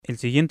El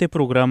siguiente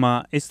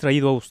programa es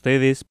traído a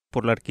ustedes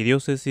por la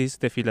Arquidiócesis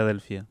de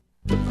Filadelfia.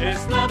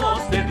 Es la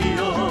voz de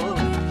Dios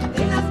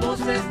en las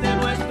voces de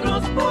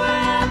nuestros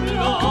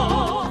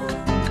pueblos.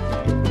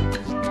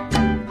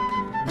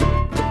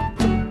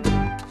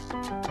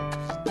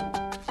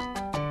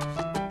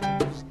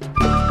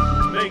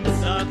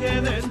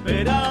 Mensaje de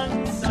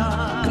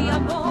esperanza, y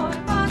amor,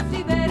 paz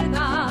y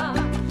verdad.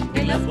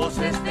 en las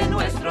voces de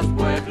nuestros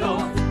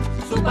pueblos,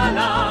 su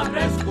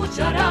palabra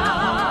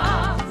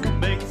escucharás.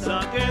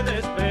 Mensaje de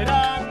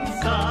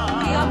esperanza,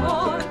 Y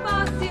amor,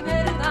 paz y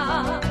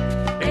verdad.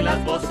 en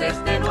las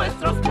voces de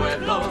nuestros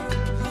pueblos,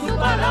 su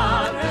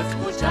palabra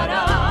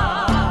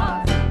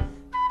escucharás.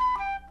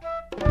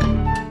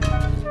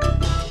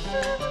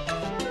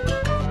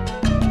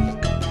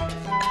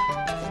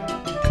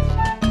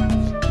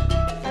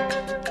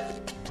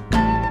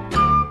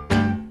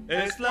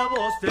 Es la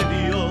voz de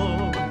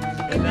Dios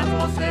en las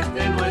voces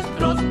de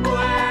nuestros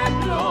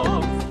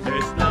pueblos.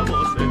 Es la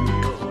voz de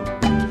Dios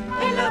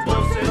en las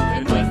voces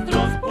de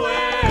nuestros pueblos.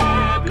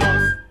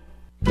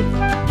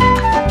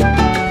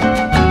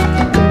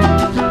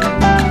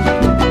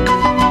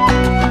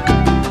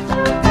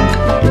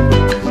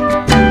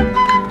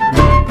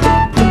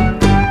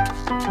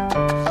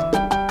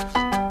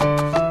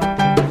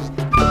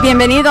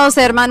 Bienvenidos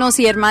hermanos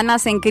y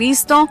hermanas en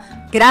Cristo.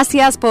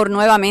 Gracias por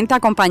nuevamente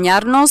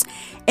acompañarnos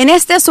en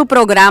este su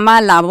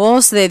programa, La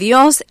Voz de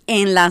Dios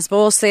en las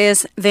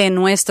voces de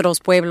nuestros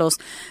pueblos.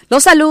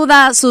 Los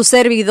saluda su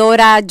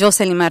servidora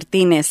Jocelyn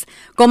Martínez.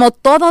 Como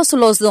todos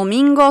los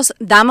domingos,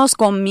 damos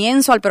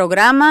comienzo al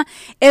programa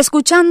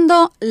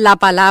escuchando la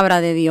palabra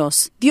de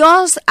Dios.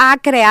 Dios ha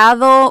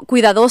creado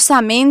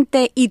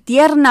cuidadosamente y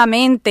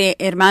tiernamente,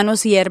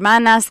 hermanos y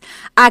hermanas,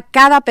 a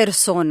cada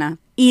persona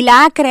y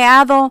la ha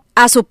creado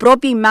a su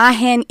propia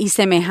imagen y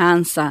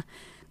semejanza.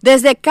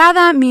 Desde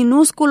cada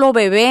minúsculo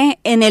bebé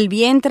en el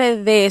vientre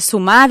de su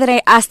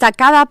madre hasta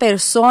cada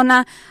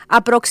persona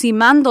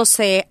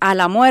aproximándose a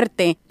la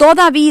muerte,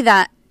 toda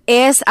vida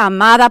es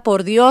amada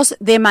por Dios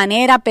de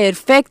manera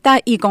perfecta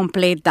y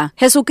completa.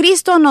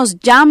 Jesucristo nos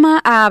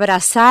llama a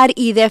abrazar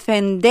y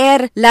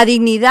defender la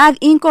dignidad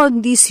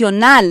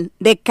incondicional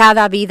de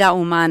cada vida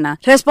humana.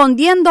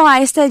 Respondiendo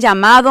a este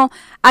llamado,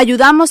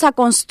 ayudamos a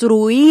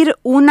construir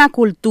una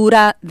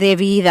cultura de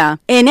vida.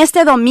 En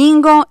este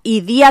domingo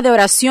y día de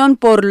oración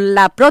por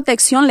la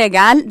protección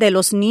legal de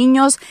los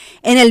niños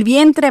en el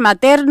vientre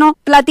materno,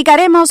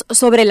 platicaremos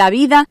sobre la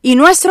vida y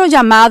nuestro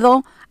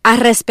llamado a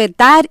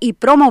respetar y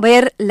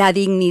promover la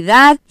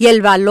dignidad y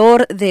el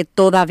valor de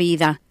toda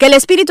vida. Que el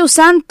Espíritu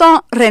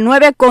Santo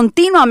renueve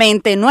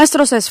continuamente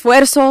nuestros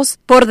esfuerzos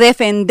por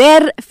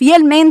defender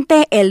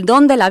fielmente el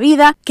don de la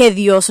vida que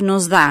Dios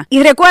nos da.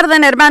 Y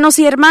recuerden, hermanos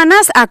y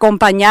hermanas,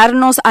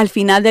 acompañarnos al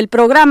final del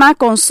programa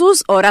con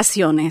sus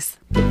oraciones.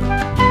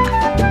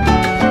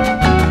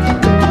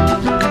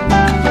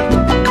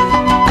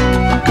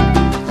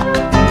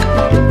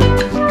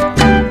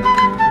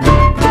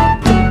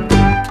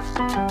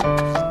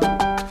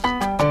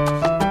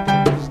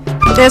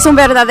 Es un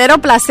verdadero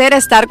placer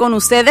estar con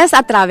ustedes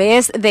a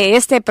través de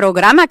este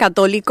programa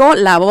católico,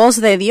 La Voz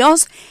de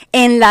Dios,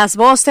 en las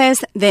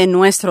voces de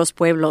nuestros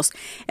pueblos.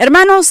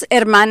 Hermanos,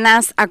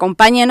 hermanas,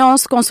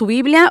 acompáñenos con su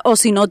Biblia, o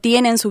si no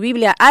tienen su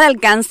Biblia al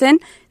alcance,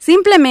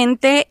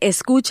 simplemente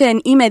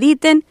escuchen y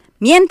mediten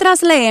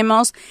mientras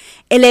leemos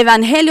el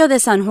Evangelio de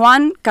San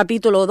Juan,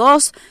 capítulo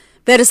 2,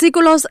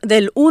 versículos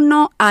del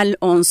 1 al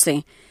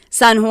 11.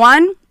 San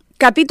Juan,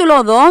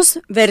 capítulo 2,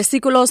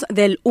 versículos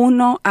del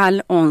 1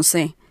 al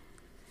 11.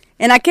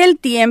 En aquel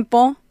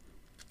tiempo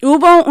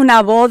hubo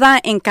una boda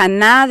en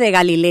Caná de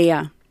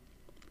Galilea,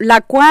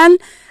 la cual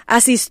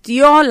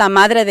asistió la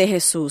madre de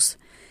Jesús.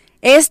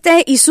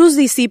 Este y sus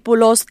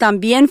discípulos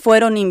también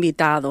fueron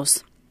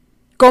invitados.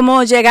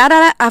 Como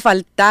llegara a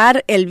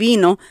faltar el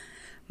vino,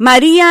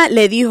 María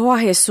le dijo a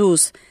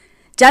Jesús: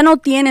 «Ya no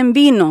tienen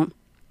vino».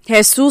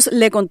 Jesús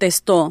le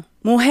contestó: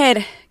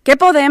 «Mujer, ¿qué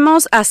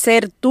podemos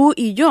hacer tú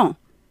y yo?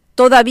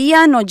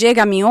 Todavía no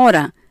llega mi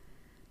hora».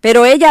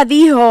 Pero ella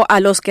dijo a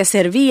los que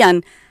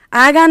servían: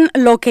 «Hagan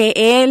lo que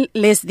él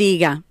les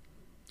diga».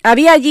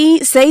 Había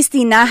allí 6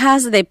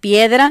 tinajas de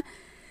piedra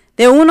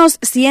de unos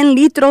 100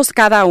 litros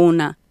cada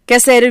una, que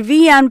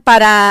servían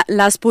para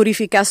las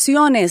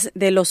purificaciones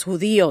de los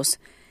judíos.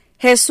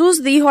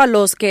 Jesús dijo a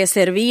los que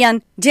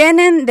servían: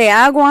 «Llenen de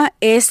agua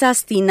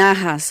esas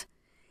tinajas».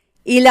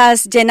 Y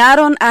las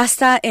llenaron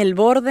hasta el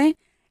borde.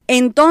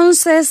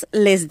 Entonces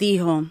les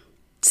dijo: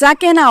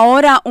 «Saquen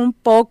ahora un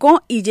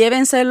poco y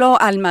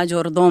llévenselo al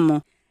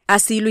mayordomo».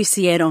 Así lo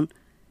hicieron.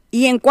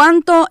 Y en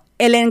cuanto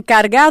el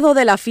encargado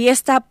de la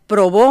fiesta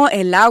probó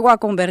el agua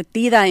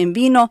convertida en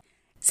vino,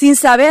 sin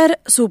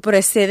saber su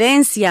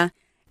procedencia,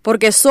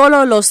 porque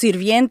solo los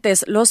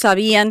sirvientes lo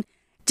sabían,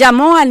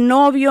 llamó al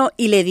novio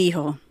y le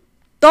dijo: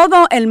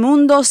 «Todo el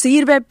mundo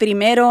sirve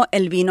primero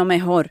el vino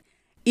mejor,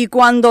 y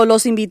cuando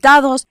los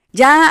invitados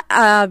ya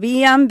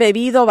habían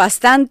bebido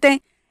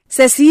bastante,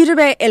 se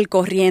sirve el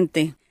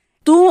corriente.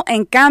 Tú,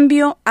 en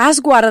cambio,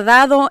 has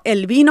guardado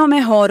el vino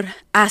mejor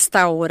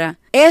hasta ahora.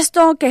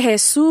 Esto que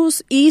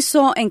Jesús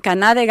hizo en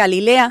Caná de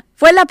Galilea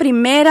fue la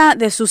primera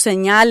de sus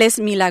señales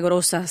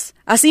milagrosas.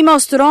 Así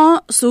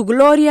mostró su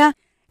gloria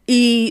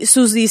y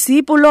sus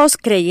discípulos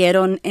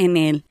creyeron en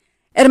él.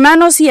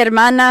 Hermanos y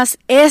hermanas,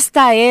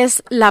 esta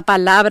es la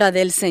palabra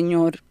del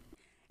Señor.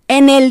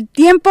 En el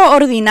tiempo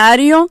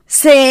ordinario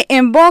se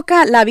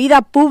invoca la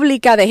vida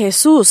pública de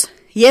Jesús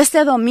y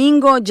este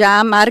domingo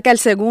ya marca el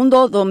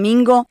segundo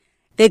domingo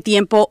de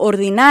tiempo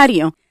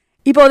ordinario.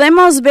 Y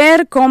podemos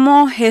ver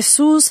cómo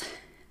Jesús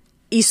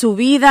y su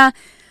vida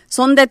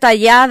son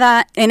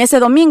detalladas en ese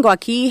domingo.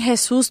 Aquí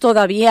Jesús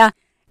todavía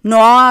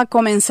no ha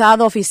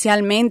comenzado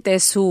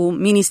oficialmente su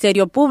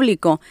ministerio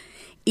público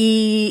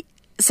y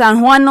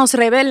San Juan nos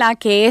revela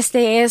que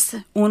este es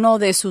uno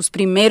de sus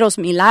primeros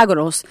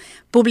milagros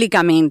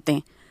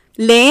públicamente.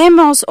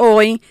 Leemos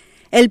hoy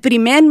el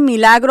primer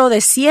milagro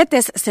de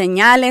 7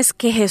 señales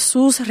que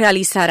Jesús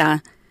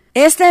realizará.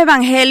 Este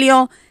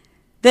evangelio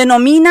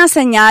denomina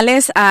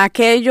señales a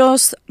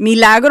aquellos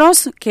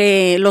milagros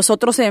que los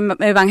otros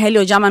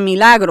evangelios llaman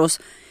milagros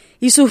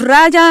y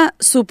subraya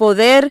su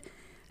poder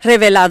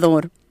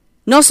revelador.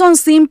 No son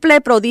simples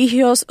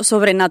prodigios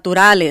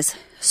sobrenaturales,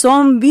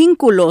 son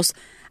vínculos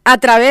a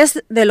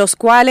través de los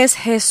cuales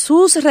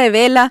Jesús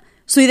revela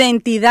su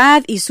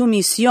identidad y su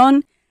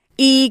misión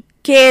y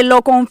que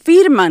lo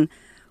confirman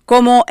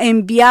como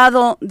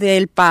enviado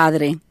del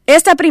Padre.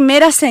 Esta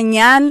primera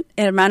señal,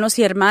 hermanos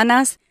y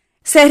hermanas,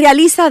 se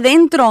realiza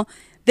dentro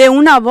de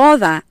una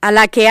boda a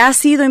la que ha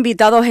sido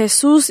invitado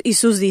Jesús y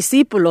sus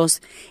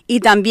discípulos y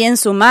también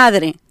su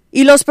madre.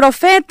 Y los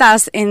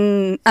profetas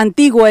en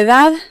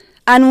antigüedad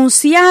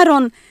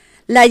anunciaron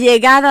la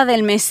llegada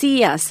del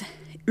Mesías.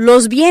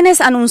 Los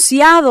bienes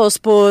anunciados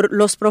por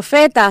los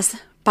profetas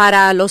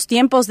para los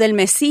tiempos del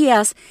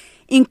Mesías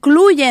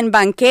incluyen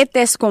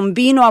banquetes con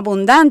vino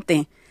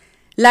abundante.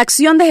 La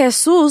acción de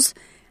Jesús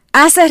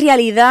hace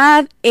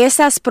realidad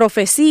esas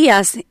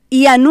profecías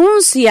y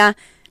anuncia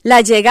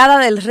la llegada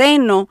del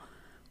reino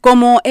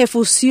como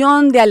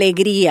efusión de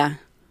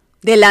alegría.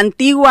 De la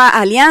antigua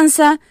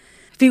alianza,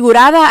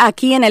 figurada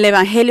aquí en el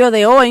Evangelio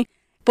de hoy,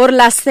 por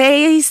las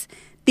 6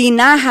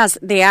 tinajas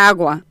de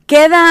agua,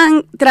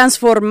 quedan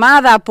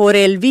transformadas por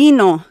el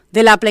vino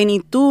de la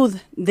plenitud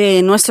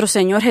de nuestro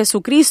Señor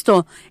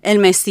Jesucristo, el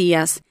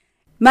Mesías.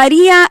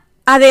 María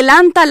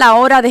adelanta la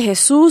hora de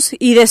Jesús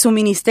y de su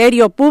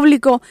ministerio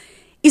público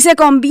y se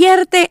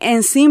convierte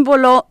en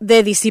símbolo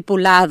de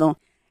discipulado.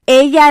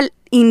 Ella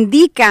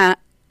indica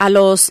a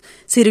los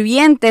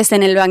sirvientes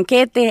en el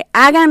banquete,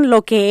 hagan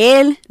lo que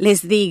Él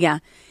les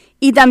diga.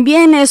 Y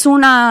también es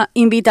una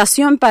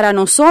invitación para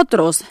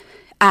nosotros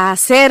a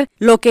hacer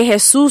lo que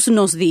Jesús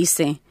nos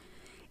dice.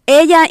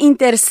 Ella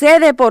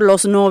intercede por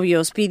los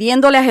novios,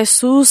 pidiéndole a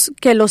Jesús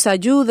que los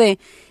ayude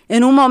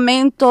en un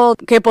momento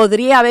que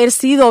podría haber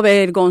sido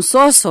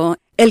vergonzoso,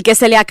 el que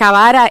se le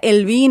acabara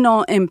el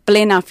vino en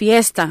plena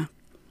fiesta.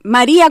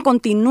 María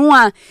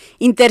continúa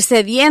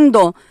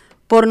intercediendo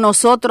por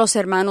nosotros,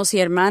 hermanos y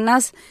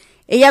hermanas.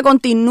 Ella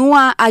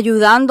continúa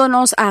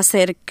ayudándonos a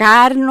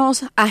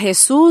acercarnos a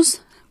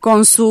Jesús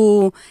con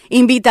su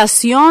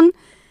invitación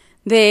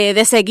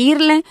de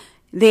seguirle,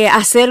 de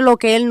hacer lo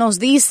que Él nos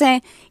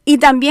dice y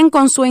también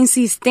con su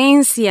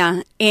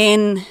insistencia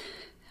en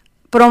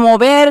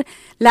promover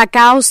la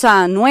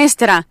causa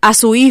nuestra a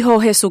su Hijo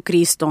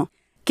Jesucristo.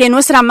 Que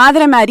nuestra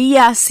Madre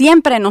María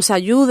siempre nos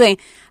ayude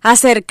a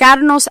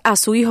acercarnos a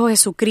su Hijo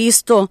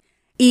Jesucristo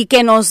y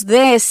que nos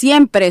dé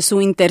siempre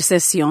su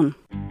intercesión.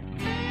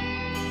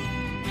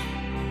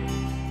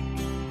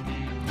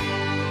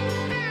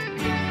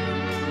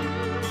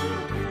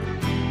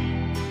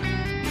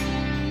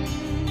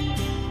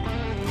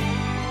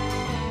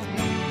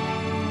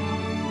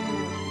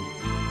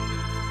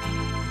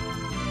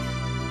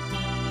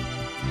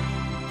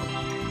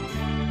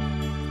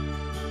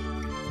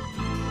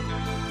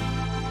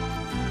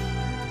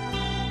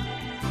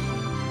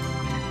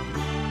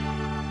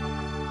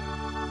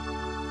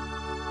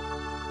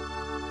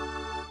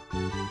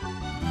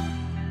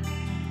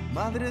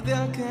 Madre de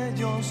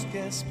aquellos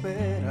que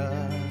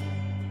esperan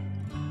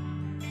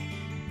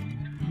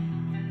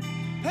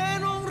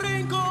en un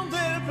rincón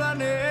del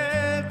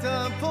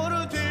planeta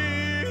por ti,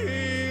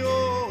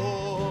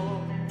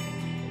 oh,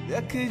 de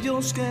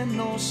aquellos que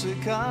no se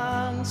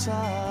cansan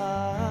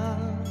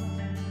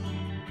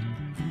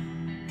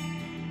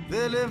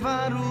de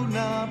elevar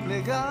una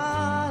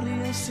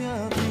plegaria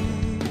hacia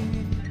ti,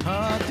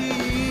 a ti,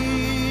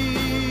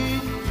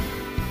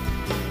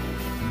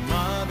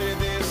 Madre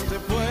de este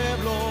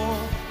pueblo,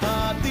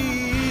 a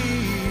ti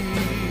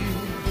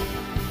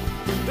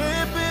te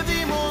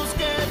pedimos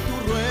que tú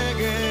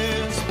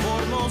ruegues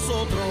por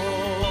nosotros.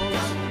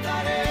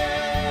 Cantaré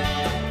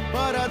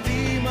para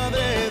ti,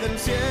 Madre del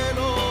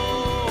cielo.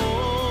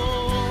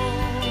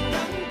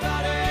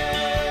 Cantaré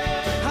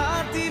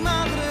a ti,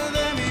 Madre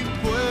de mi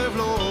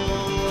pueblo.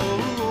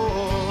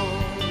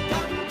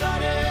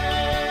 Cantaré,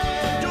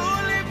 yo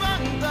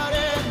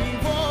levantaré mi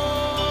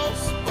voz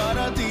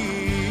para ti.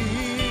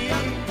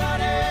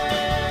 Cantaré,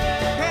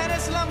 eres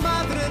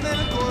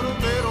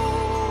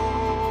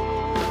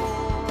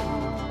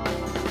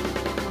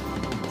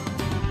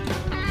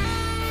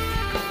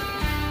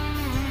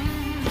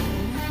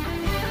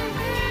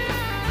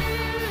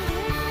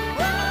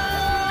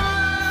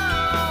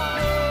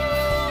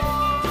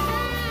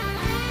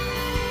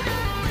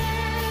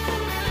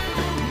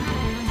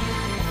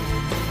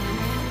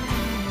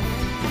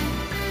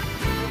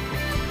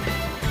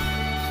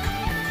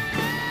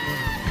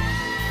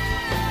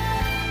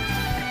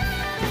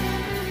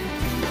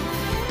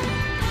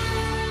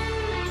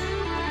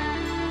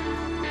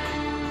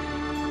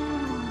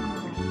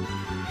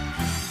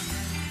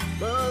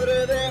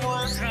madre de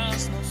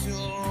nuestras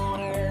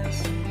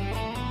naciones,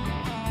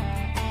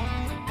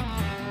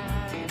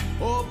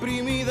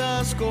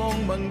 oprimidas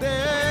con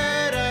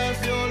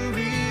banderas de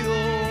olvido,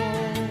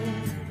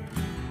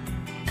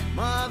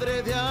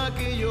 madre de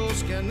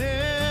aquellos que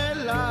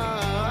anhelan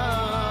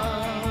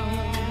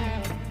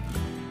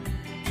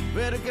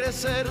ver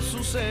crecer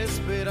sus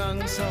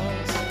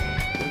esperanzas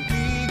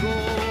contigo.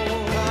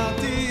 A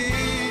ti,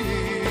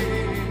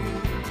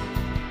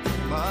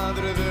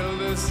 madre del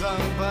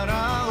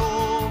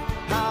desamparado,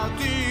 a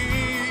ti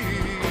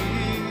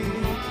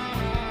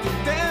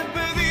te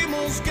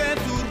pedimos que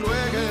tú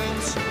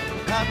ruegues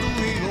a tu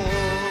hijo.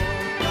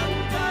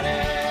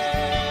 Cantaré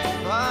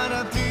para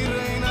ti,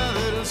 reina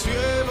del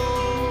cielo.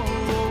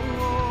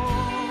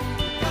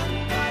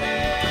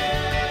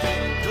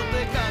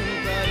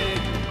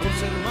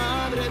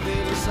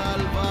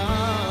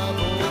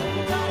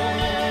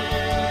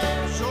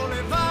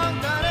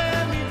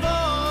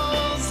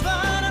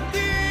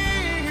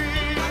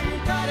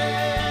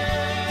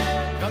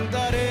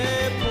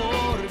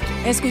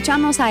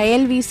 Escuchamos a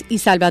Elvis y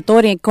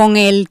Salvatore con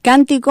el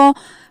cántico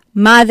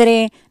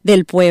Madre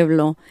del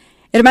Pueblo.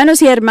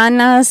 Hermanos y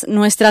hermanas,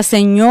 Nuestra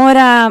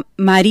Señora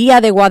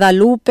María de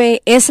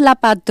Guadalupe es la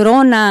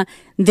patrona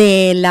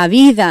de la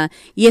vida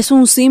y es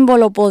un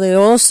símbolo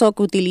poderoso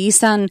que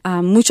utilizan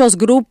muchos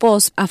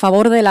grupos a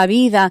favor de la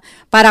vida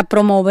para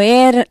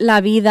promover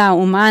la vida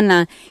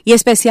humana y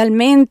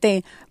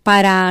especialmente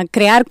para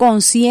crear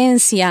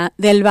conciencia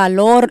del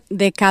valor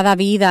de cada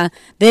vida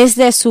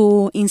desde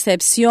su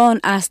incepción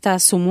hasta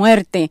su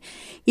muerte.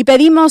 Y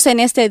pedimos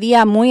en este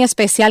día muy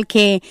especial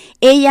que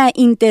ella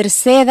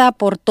interceda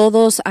por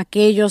todos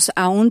aquellos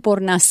aún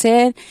por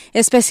nacer,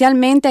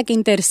 especialmente que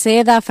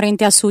interceda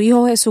frente a su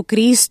Hijo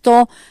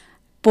Jesucristo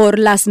por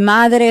las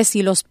madres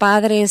y los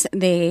padres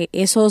de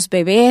esos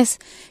bebés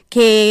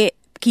que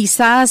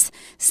quizás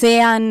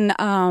sean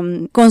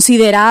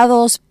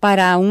considerados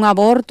para un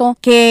aborto,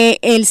 que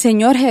el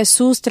Señor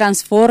Jesús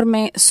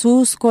transforme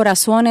sus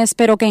corazones,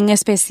 pero que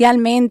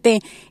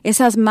especialmente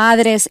esas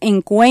madres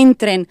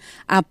encuentren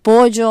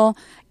apoyo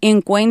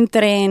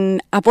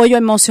emocional,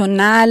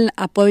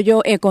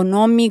 apoyo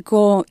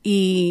económico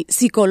y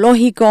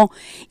psicológico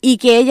y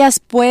que ellas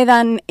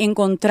puedan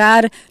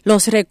encontrar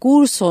los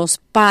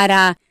recursos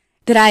para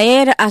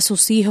traer a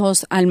sus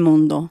hijos al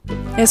mundo.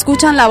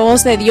 Escuchan la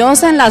voz de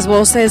Dios en las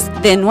voces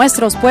de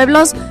nuestros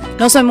pueblos.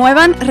 No se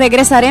muevan,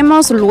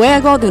 regresaremos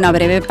luego de una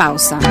breve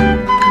pausa.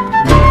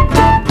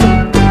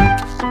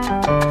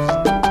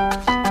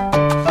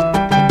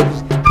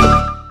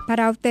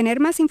 Para obtener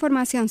más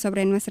información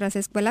sobre nuestras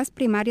escuelas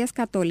primarias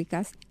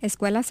católicas,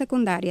 escuelas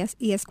secundarias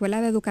y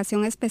escuela de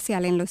educación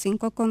especial en los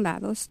 5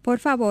 condados, por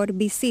favor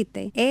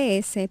visite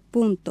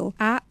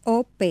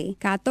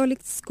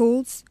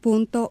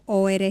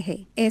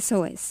es.aopcatholicschools.org.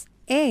 Eso es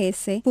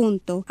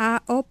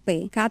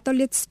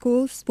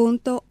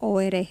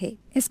es.aopcatholicschools.org.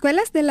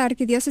 Escuelas de la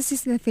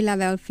Arquidiócesis de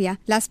Filadelfia,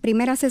 las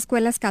primeras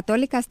escuelas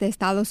católicas de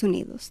Estados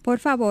Unidos. Por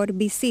favor,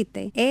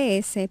 visite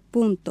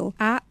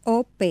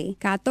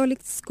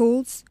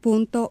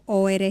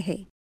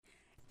es.aopcatholicschools.org.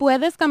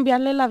 Puedes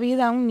cambiarle la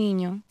vida a un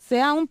niño,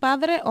 sea un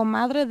padre o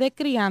madre de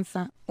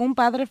crianza, un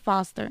padre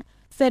foster.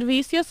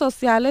 Servicios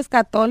Sociales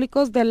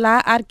Católicos de la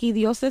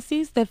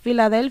Arquidiócesis de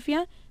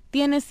Filadelfia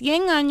tiene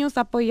 100 años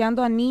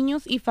apoyando a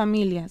niños y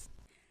familias.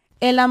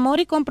 El amor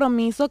y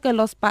compromiso que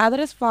los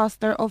padres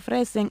foster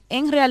ofrecen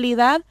en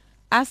realidad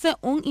hace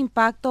un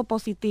impacto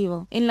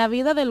positivo en la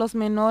vida de los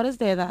menores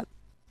de edad.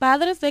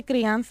 Padres de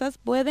crianzas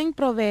pueden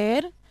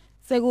proveer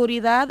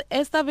seguridad,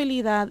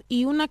 estabilidad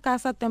y una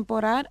casa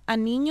temporal a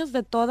niños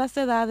de todas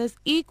edades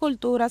y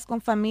culturas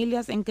con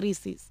familias en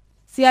crisis.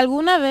 Si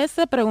alguna vez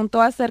se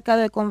preguntó acerca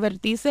de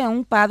convertirse en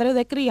un padre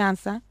de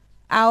crianza,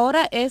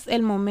 ahora es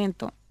el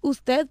momento.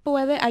 Usted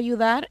puede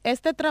ayudar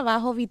este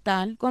trabajo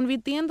vital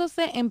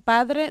convirtiéndose en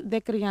padre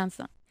de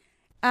crianza.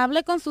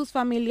 Hable con sus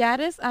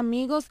familiares,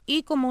 amigos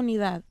y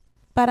comunidad.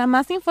 Para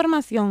más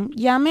información,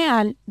 llame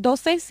al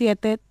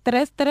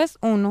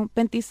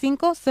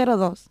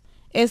 267-331-2502.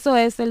 Eso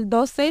es el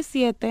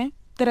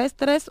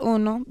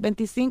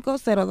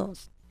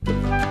 267-331-2502.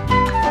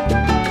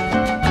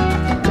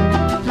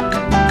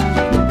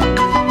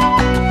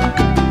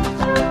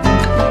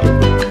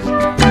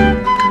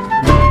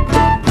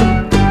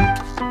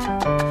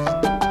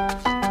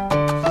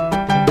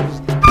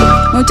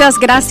 Muchas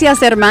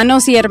gracias,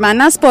 hermanos y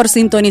hermanas, por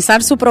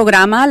sintonizar su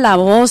programa La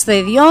Voz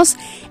de Dios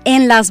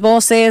en las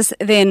voces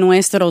de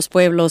nuestros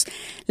pueblos.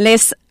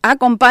 Les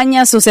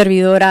acompaña su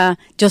servidora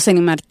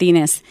Jocelyn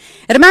Martínez.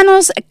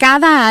 Hermanos,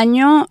 cada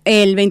año,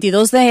 el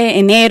 22 de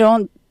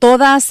enero,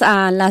 todas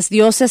las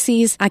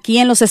diócesis aquí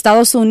en los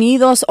Estados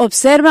Unidos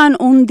observan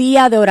un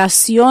día de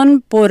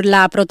oración por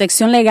la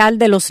protección legal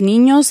de los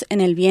niños en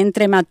el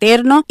vientre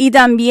materno y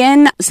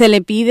también se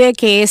le pide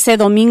que ese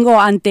domingo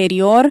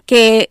anterior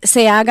que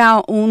se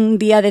haga un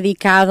día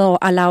dedicado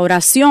a la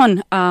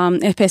oración,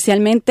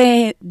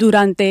 especialmente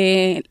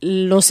durante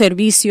los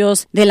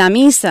servicios de la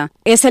misa.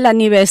 Es el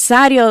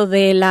aniversario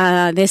de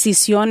las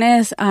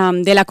decisiones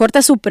de la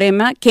Corte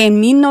Suprema que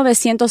en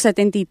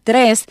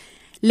 1973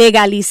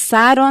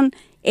 legalizaron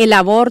el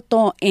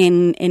aborto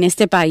en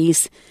este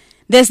país.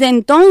 Desde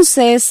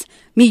entonces,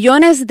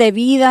 millones de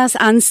vidas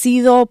han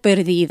sido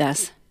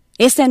perdidas.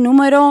 Este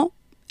número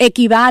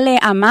equivale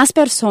a más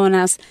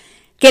personas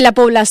que la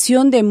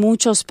población de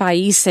muchos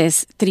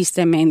países,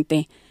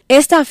 tristemente.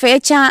 Esta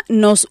fecha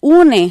nos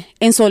une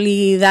en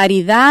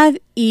solidaridad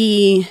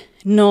y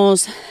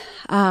nos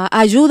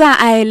ayuda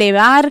a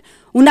elevar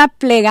una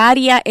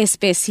plegaria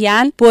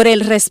especial por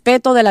el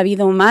respeto de la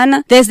vida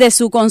humana desde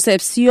su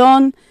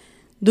concepción,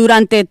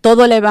 durante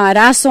todo el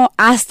embarazo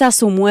hasta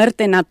su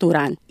muerte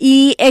natural.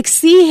 Y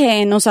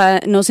exige,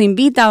 nos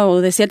invita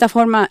o de cierta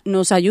forma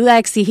nos ayuda a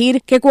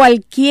exigir que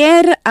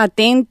cualquier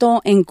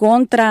atento en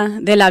contra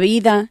de la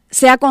vida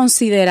sea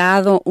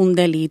considerado un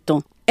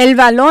delito. El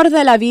valor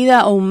de la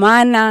vida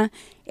humana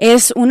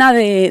es una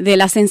de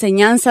las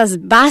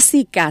enseñanzas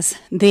básicas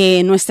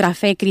de nuestra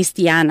fe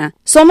cristiana.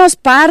 Somos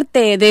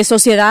parte de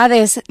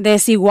sociedades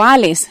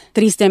desiguales,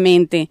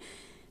 tristemente,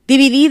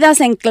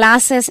 divididas en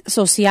clases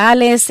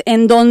sociales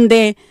en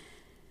donde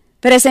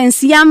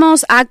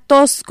presenciamos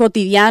actos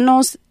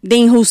cotidianos de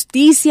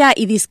injusticia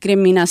y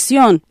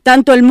discriminación.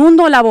 Tanto el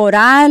mundo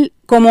laboral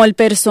como el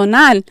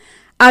personal,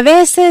 a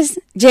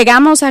veces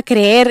llegamos a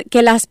creer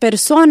que las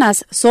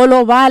personas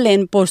solo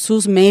valen por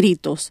sus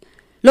méritos.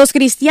 Los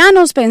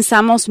cristianos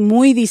pensamos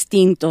muy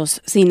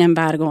distintos, sin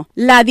embargo.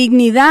 La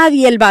dignidad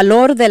y el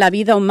valor de la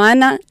vida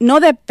humana no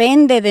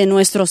depende de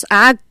nuestros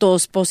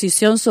actos,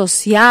 posición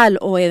social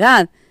o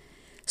edad.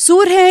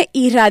 Surge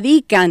y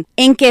radican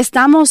en que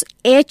estamos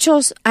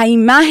hechos a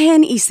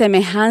imagen y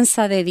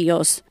semejanza de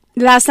Dios.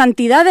 La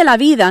santidad de la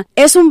vida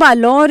es un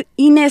valor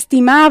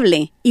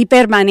inestimable y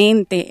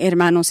permanente,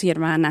 hermanos y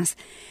hermanas,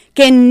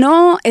 que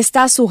no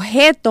está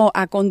sujeto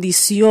a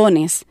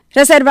condiciones.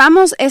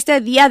 Reservamos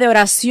este día de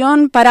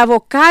oración para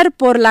abocar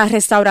por la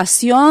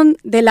restauración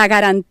de la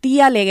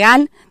garantía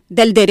legal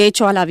del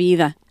derecho a la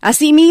vida.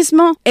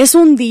 Asimismo, es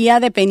un día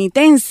de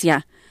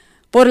penitencia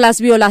por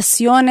las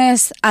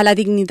violaciones a la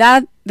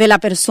dignidad de la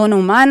persona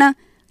humana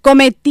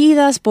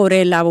cometidas por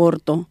el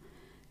aborto.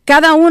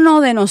 Cada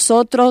uno de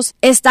nosotros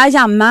está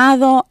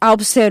llamado a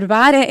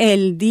observar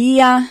el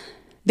día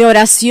de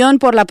oración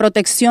por la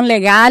protección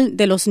legal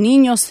de los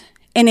niños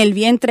en el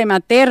vientre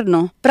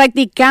materno,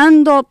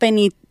 practicando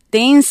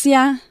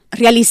penitencia,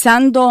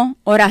 realizando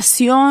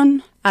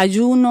oración,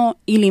 ayuno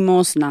y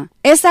limosna.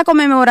 Esta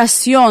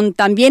conmemoración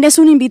también es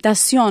una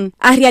invitación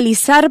a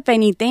realizar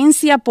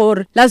penitencia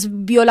por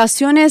las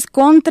violaciones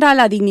contra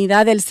la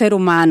dignidad del ser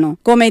humano,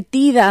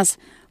 cometidas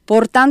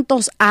por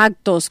tantos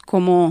actos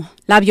como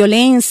la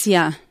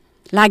violencia,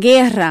 la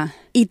guerra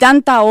y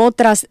tantas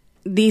otras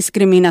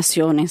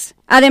discriminaciones.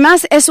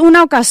 Además, es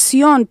una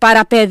ocasión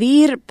para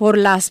pedir por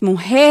las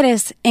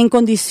mujeres en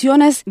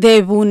condiciones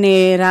de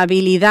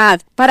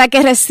vulnerabilidad, para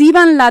que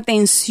reciban la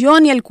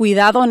atención y el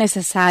cuidado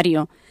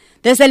necesario,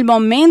 desde el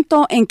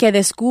momento en que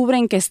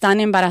descubren que están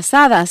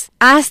embarazadas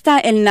hasta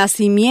el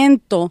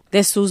nacimiento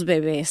de sus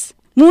bebés.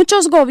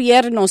 Muchos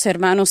gobiernos,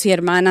 hermanos y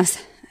hermanas,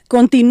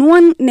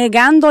 continúan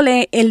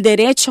negándole el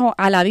derecho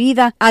a la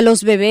vida a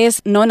los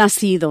bebés no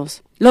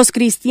nacidos. Los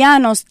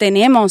cristianos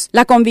tenemos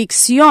la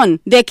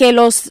convicción de que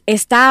los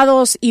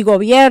estados y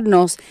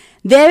gobiernos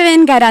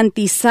deben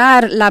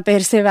garantizar la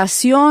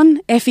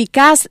preservación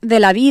eficaz de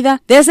la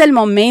vida desde el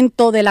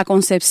momento de la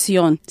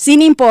concepción,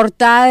 sin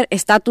importar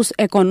estatus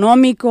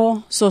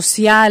económico,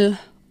 social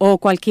o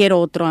cualquier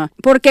otro.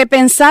 Porque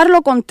pensar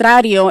lo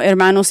contrario,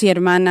 hermanos y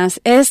hermanas,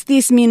 es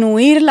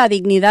disminuir la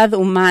dignidad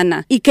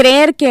humana y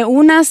creer que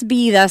unas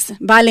vidas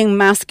valen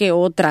más que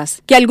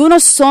otras, que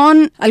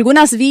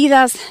algunas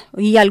vidas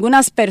y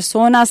algunas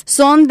personas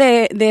son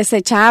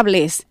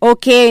desechables, o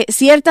que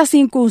ciertas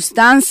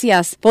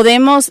circunstancias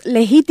podemos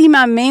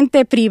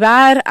legítimamente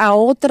privar a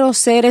otros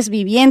seres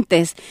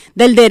vivientes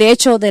del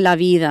derecho de la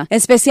vida,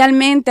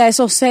 especialmente a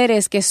esos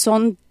seres que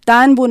son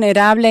tan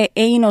vulnerable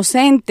e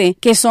inocente,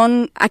 que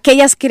son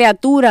aquellas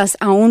criaturas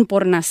aún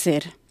por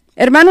nacer.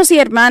 Hermanos y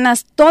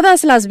hermanas,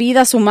 todas las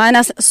vidas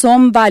humanas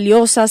son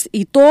valiosas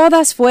y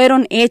todas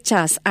fueron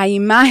hechas a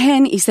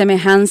imagen y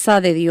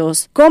semejanza de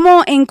Dios.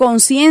 ¿Cómo en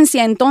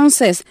conciencia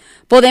entonces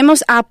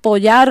podemos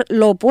apoyar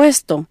lo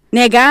opuesto?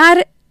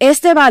 Negar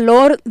este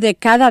valor de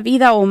cada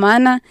vida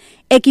humana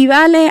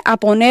equivale a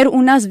poner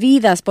unas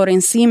vidas por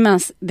encima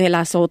de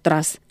las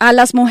otras. A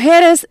las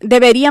mujeres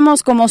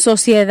deberíamos como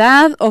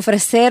sociedad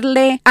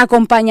ofrecerle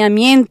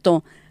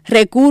acompañamiento,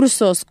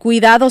 recursos,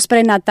 cuidados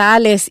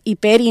prenatales y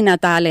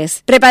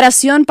perinatales,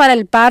 preparación para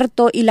el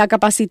parto y la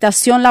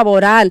capacitación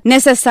laboral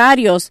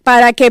necesarios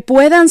para que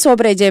puedan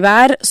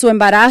sobrellevar su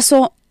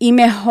embarazo y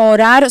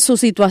mejorar su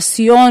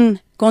situación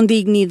con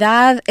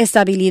dignidad,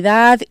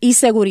 estabilidad y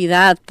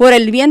seguridad por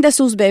el bien de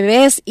sus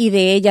bebés y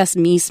de ellas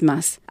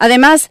mismas.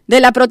 Además de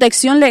la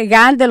protección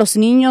legal de los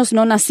niños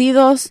no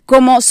nacidos,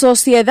 como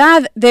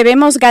sociedad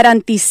debemos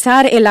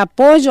garantizar el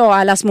apoyo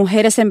a las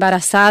mujeres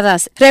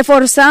embarazadas,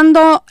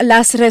 reforzando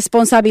las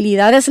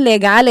responsabilidades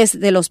legales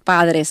de los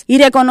padres y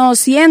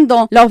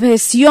reconociendo la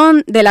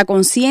objeción de la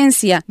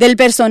conciencia del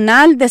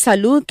personal de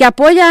salud que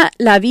apoya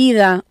la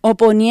vida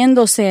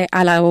oponiéndose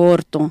al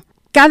aborto.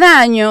 Cada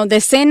año,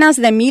 decenas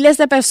de miles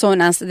de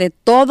personas de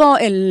todo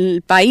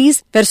el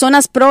país,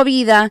 personas pro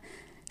vida,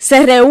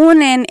 se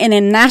reúnen en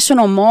el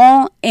National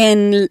Mall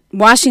en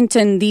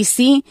Washington,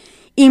 D.C.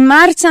 y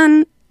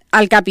marchan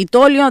al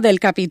Capitolio, del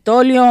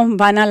Capitolio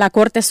van a la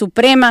Corte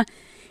Suprema.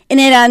 En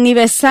el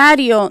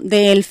aniversario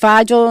del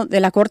fallo de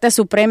la Corte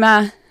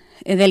Suprema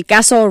del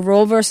caso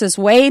Roe vs.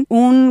 Wade,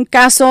 un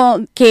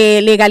caso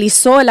que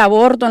legalizó el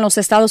aborto en los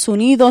Estados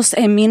Unidos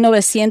en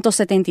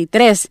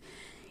 1973.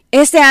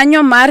 Este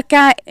año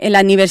marca el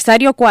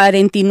aniversario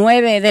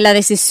 49 de la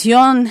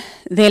decisión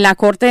de la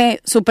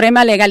Corte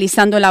Suprema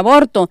legalizando el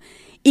aborto.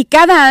 Y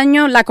cada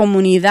año la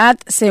comunidad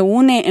se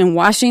une en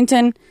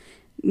Washington,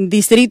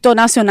 Distrito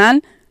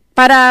Nacional,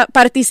 para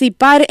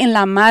participar en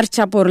la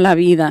Marcha por la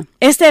Vida.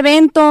 Este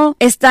evento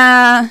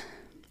está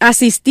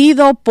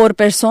asistido por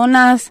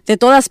personas de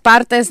todas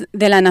partes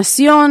de la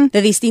nación,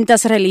 de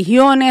distintas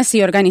religiones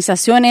y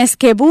organizaciones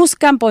que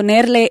buscan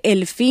ponerle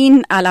el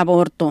fin al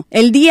aborto.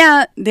 El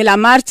día de la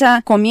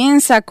marcha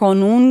comienza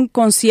con un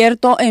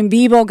concierto en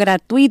vivo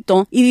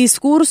gratuito y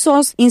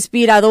discursos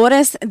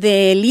inspiradores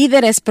de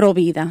líderes pro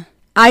vida.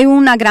 Hay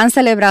una gran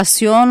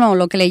celebración, o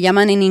lo que le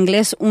llaman en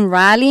inglés un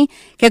rally,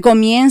 que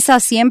comienza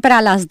siempre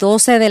a las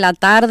 12 de la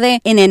tarde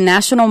en el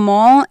National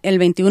Mall el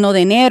 21 de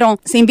enero.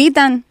 Se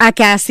invitan a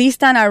que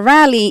asistan al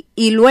rally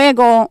y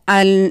luego,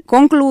 al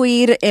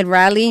concluir el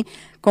rally,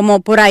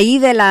 como por ahí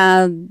de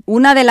la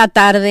 1 de la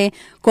tarde,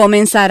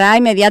 comenzará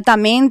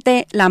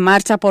inmediatamente la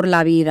Marcha por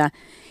la Vida.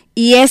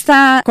 Y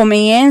esta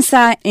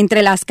comienza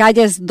entre las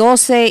calles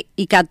 12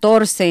 y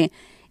 14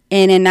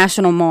 en el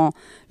National Mall.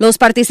 Los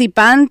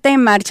participantes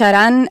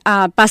marcharán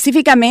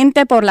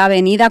pacíficamente por la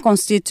avenida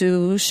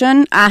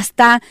Constitution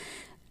hasta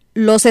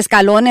los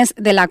escalones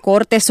de la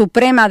Corte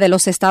Suprema de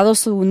los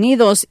Estados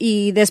Unidos,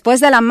 y después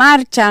de la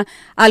marcha,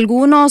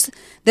 algunos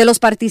de los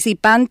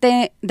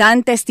participantes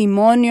dan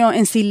testimonio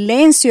en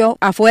silencio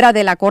afuera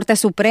de la Corte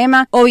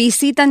Suprema o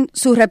visitan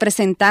sus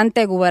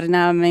representantes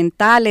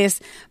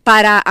gubernamentales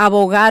para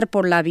abogar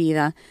por la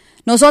vida.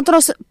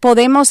 Nosotros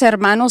podemos,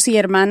 hermanos y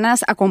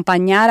hermanas,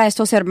 acompañar a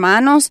estos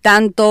hermanos,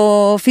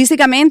 tanto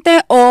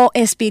físicamente o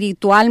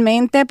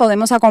espiritualmente.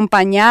 Podemos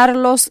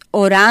acompañarlos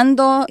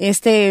orando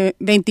este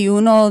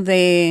 21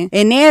 de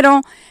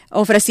enero,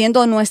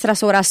 ofreciendo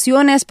nuestras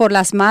oraciones por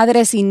las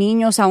madres y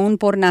niños aún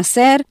por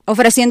nacer,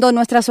 ofreciendo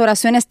nuestras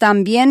oraciones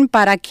también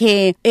para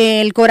que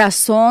el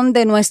corazón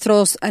de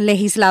nuestros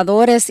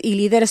legisladores y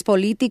líderes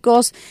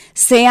políticos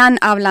sean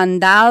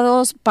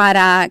ablandados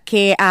para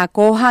que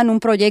acojan un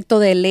proyecto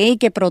de ley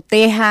que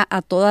proteja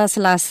a todas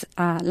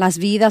las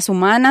vidas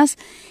humanas.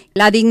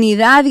 La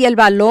dignidad y el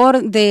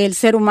valor del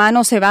ser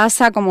humano se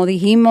basa, como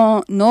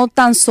dijimos, no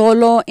tan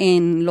solo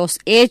en los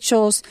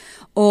hechos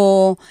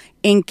o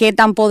en qué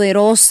tan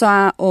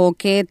poderosa o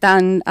qué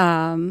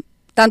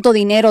tanto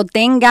dinero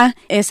tenga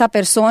esa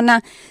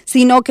persona,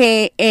 sino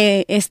que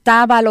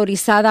está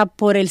valorizada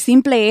por el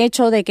simple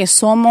hecho de que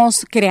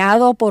somos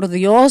creados por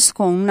Dios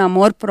con un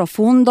amor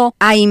profundo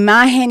a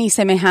imagen y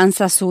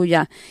semejanza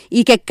suya,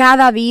 y que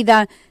cada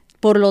vida,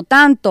 por lo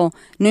tanto,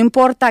 no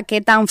importa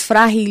qué tan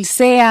frágil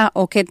sea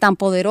o qué tan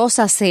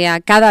poderosa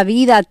sea, cada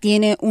vida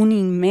tiene un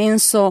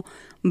inmenso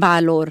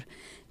valor.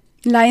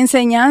 La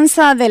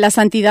enseñanza de la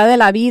santidad de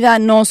la vida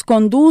nos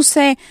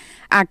conduce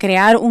a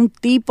crear un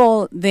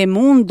tipo de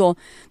mundo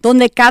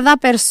donde cada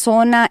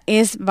persona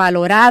es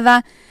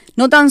valorada,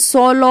 no tan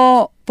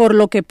solo por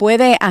lo que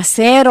puede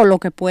hacer o lo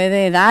que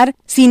puede dar,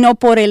 sino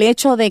por el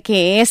hecho de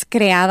que es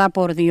creada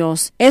por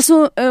Dios. Es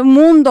un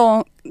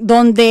mundo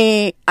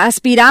donde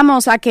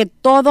aspiramos a que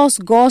todos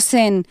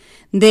gocen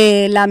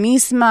de la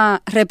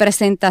misma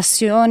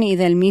representación y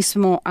del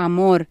mismo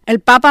amor.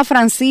 El Papa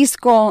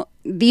Francisco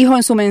dijo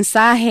en su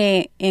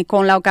mensaje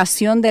con la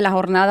ocasión de la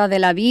Jornada de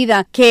la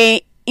Vida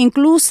que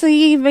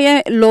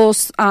inclusive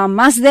los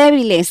más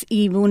débiles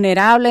y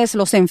vulnerables,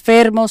 los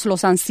enfermos,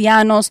 los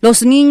ancianos,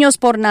 los niños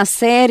por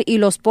nacer y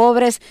los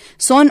pobres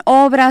son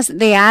obras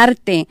de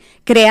arte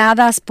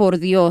creadas por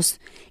Dios,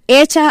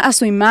 hechas a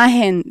su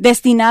imagen,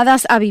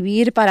 destinadas a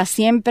vivir para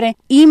siempre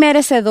y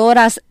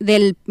merecedoras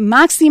del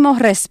máximo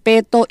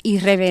respeto y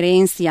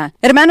reverencia.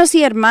 Hermanos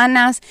y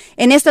hermanas,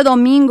 en este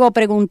domingo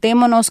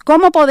preguntémonos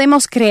cómo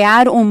podemos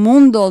crear un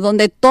mundo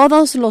donde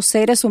todos los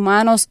seres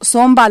humanos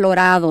son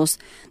valorados,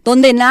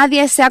 donde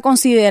nadie sea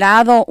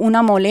considerado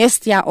una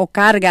molestia o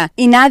carga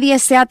y nadie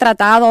sea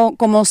tratado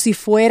como si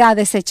fuera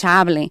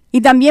desechable. Y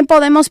también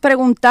podemos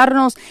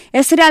preguntarnos,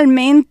 ¿es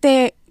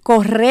realmente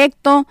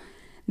correcto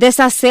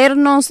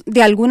deshacernos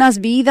de algunas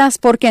vidas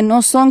porque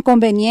no son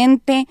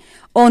convenientes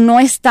o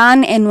no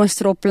están en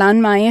nuestro plan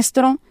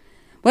maestro?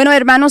 Bueno,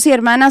 hermanos y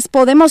hermanas,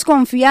 podemos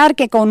confiar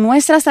que con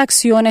nuestras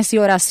acciones y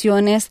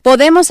oraciones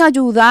podemos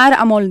ayudar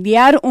a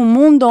moldear un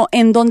mundo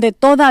en donde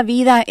toda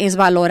vida es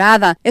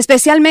valorada,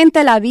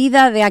 especialmente la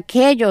vida de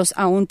aquellos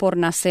aún por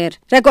nacer.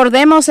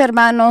 Recordemos,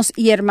 hermanos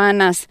y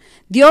hermanas,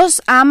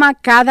 Dios ama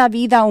cada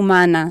vida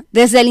humana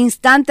desde el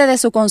instante de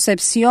su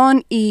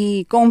concepción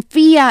y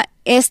confía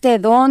este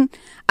don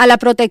a la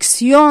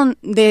protección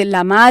de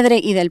la madre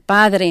y del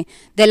padre,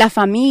 de la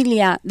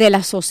familia, de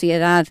la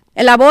sociedad.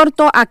 El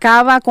aborto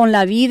acaba con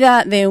la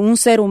vida de un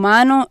ser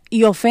humano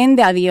y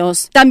ofende a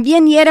Dios.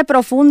 También hiere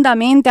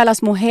profundamente a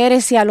las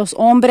mujeres y a los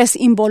hombres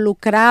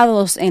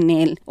involucrados en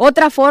él.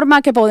 Otra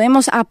forma que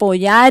podemos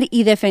apoyar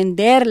y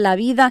defender la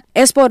vida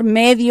es por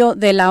medio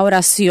de la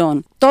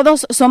oración.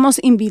 Todos somos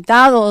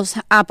invitados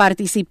a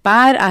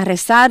participar, a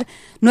rezar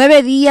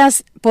 9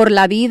 días por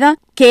la vida,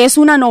 que es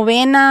una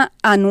novena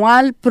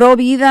anual pro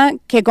vida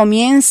que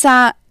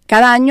comienza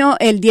cada año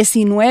el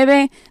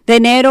 19 de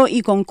enero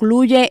y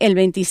concluye el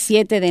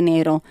 27 de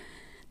enero.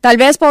 Tal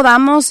vez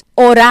podamos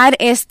orar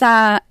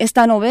esta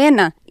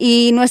novena,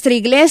 y nuestra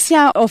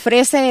iglesia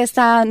ofrece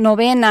esta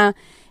novena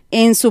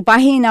en su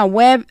página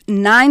web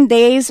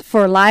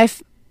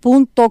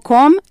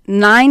 9daysforlife.com,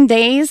 9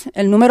 days,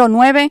 el número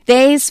 9,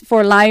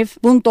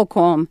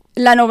 daysforlife.com.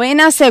 La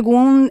novena,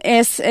 según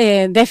es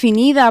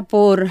definida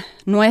por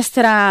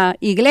nuestra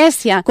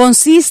iglesia,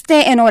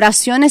 consiste en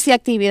oraciones y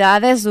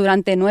actividades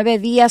durante 9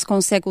 días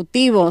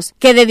consecutivos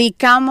que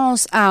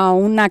dedicamos a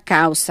una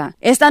causa.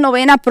 Esta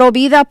novena pro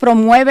vida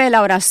promueve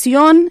la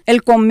oración,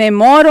 el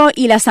conmemoro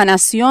y la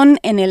sanación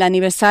en el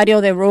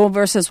aniversario de Roe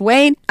vs.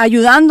 Wade,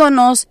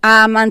 ayudándonos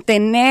a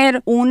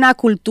mantener una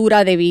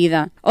cultura de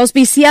vida.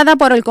 Auspiciada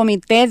por el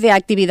Comité de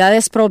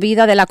Actividades Pro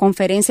Vida de la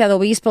Conferencia de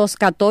Obispos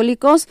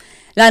Católicos,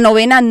 la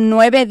novena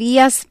 9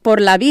 días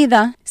por la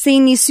vida se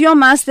inició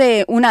más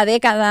de una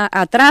década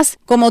atrás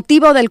con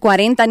motivo del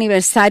 40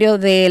 aniversario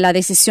de la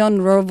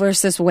decisión Roe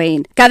vs.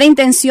 Wade. Cada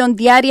intención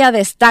diaria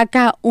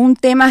destaca un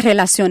tema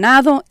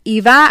relacionado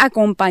y va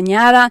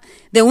acompañada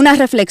de una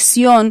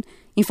reflexión,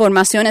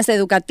 informaciones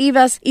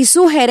educativas y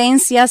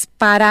sugerencias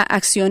para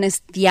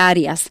acciones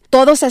diarias.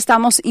 Todos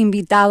estamos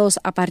invitados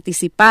a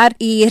participar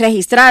y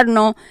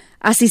registrarnos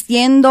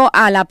asistiendo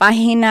a la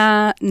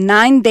página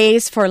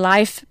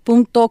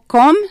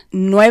 9daysforlife.com,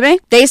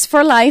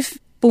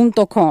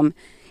 9daysforlife.com.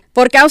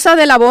 Por causa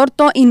del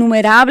aborto,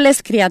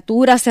 innumerables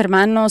criaturas,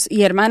 hermanos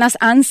y hermanas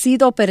han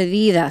sido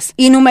perdidas,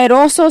 y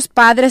numerosos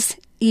padres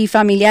y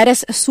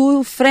familiares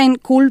sufren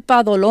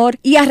culpa, dolor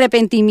y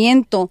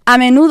arrepentimiento, a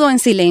menudo en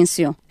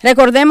silencio.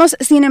 Recordemos,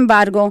 sin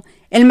embargo,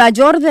 el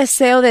mayor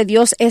deseo de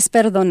Dios es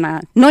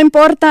perdonar. No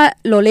importa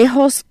lo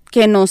lejos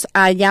que nos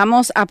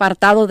hayamos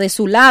apartado de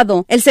su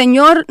lado, el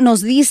Señor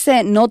nos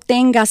dice: no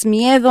tengas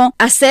miedo,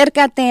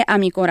 acércate a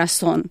mi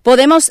corazón.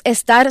 Podemos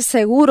estar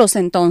seguros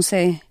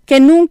entonces que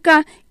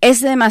nunca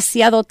es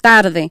demasiado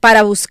tarde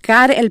para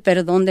buscar el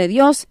perdón de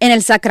Dios en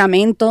el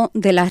sacramento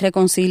de la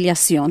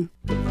reconciliación.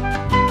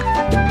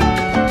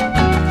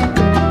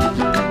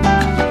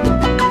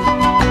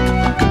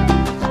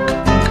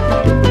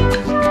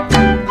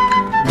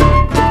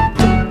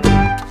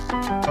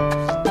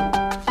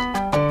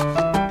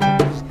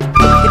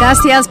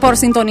 Gracias por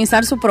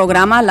sintonizar su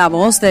programa La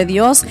Voz de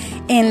Dios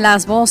en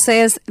las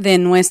voces de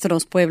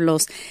nuestros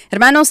pueblos.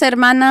 Hermanos,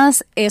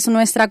 hermanas, es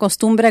nuestra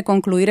costumbre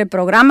concluir el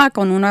programa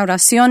con una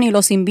oración y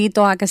los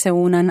invito a que se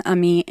unan a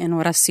mí en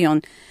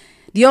oración.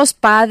 Dios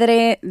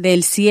Padre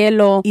del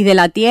cielo y de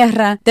la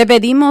tierra, te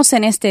pedimos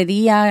en este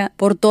día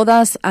por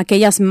todas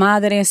aquellas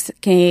madres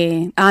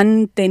que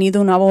han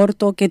tenido un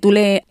aborto, que tú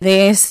le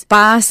des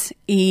paz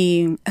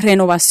y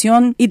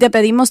renovación, y te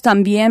pedimos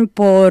también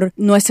por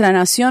nuestra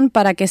nación,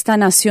 para que esta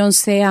nación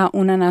sea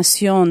una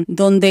nación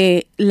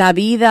donde la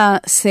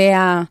vida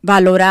sea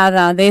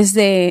valorada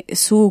desde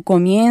su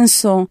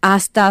comienzo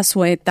hasta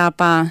su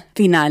etapa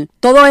final.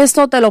 Todo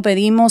esto te lo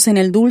pedimos en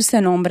el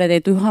dulce nombre de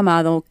tu Hijo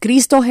amado,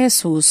 Cristo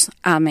Jesús.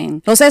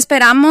 Amén. Los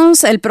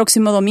esperamos el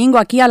próximo domingo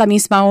aquí a la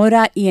misma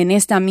hora y en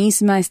esta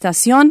misma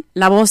estación.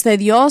 La Voz de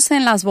Dios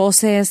en las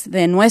voces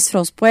de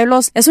nuestros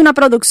pueblos es una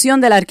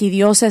producción de la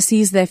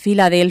Arquidiócesis de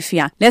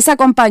Filadelfia. Les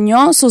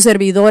acompañó su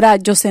servidora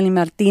Jocelyn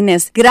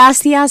Martínez.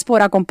 Gracias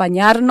por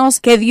acompañarnos.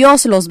 Que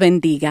Dios los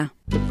bendiga.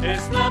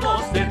 Es la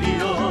voz de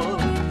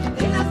Dios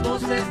en las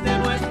voces de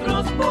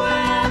nuestros pueblos.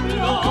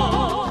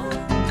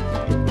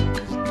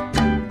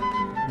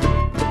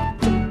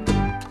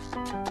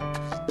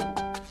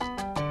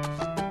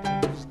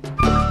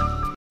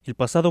 El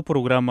pasado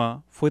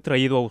programa fue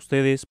traído a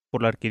ustedes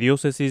por la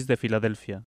Arquidiócesis de Filadelfia.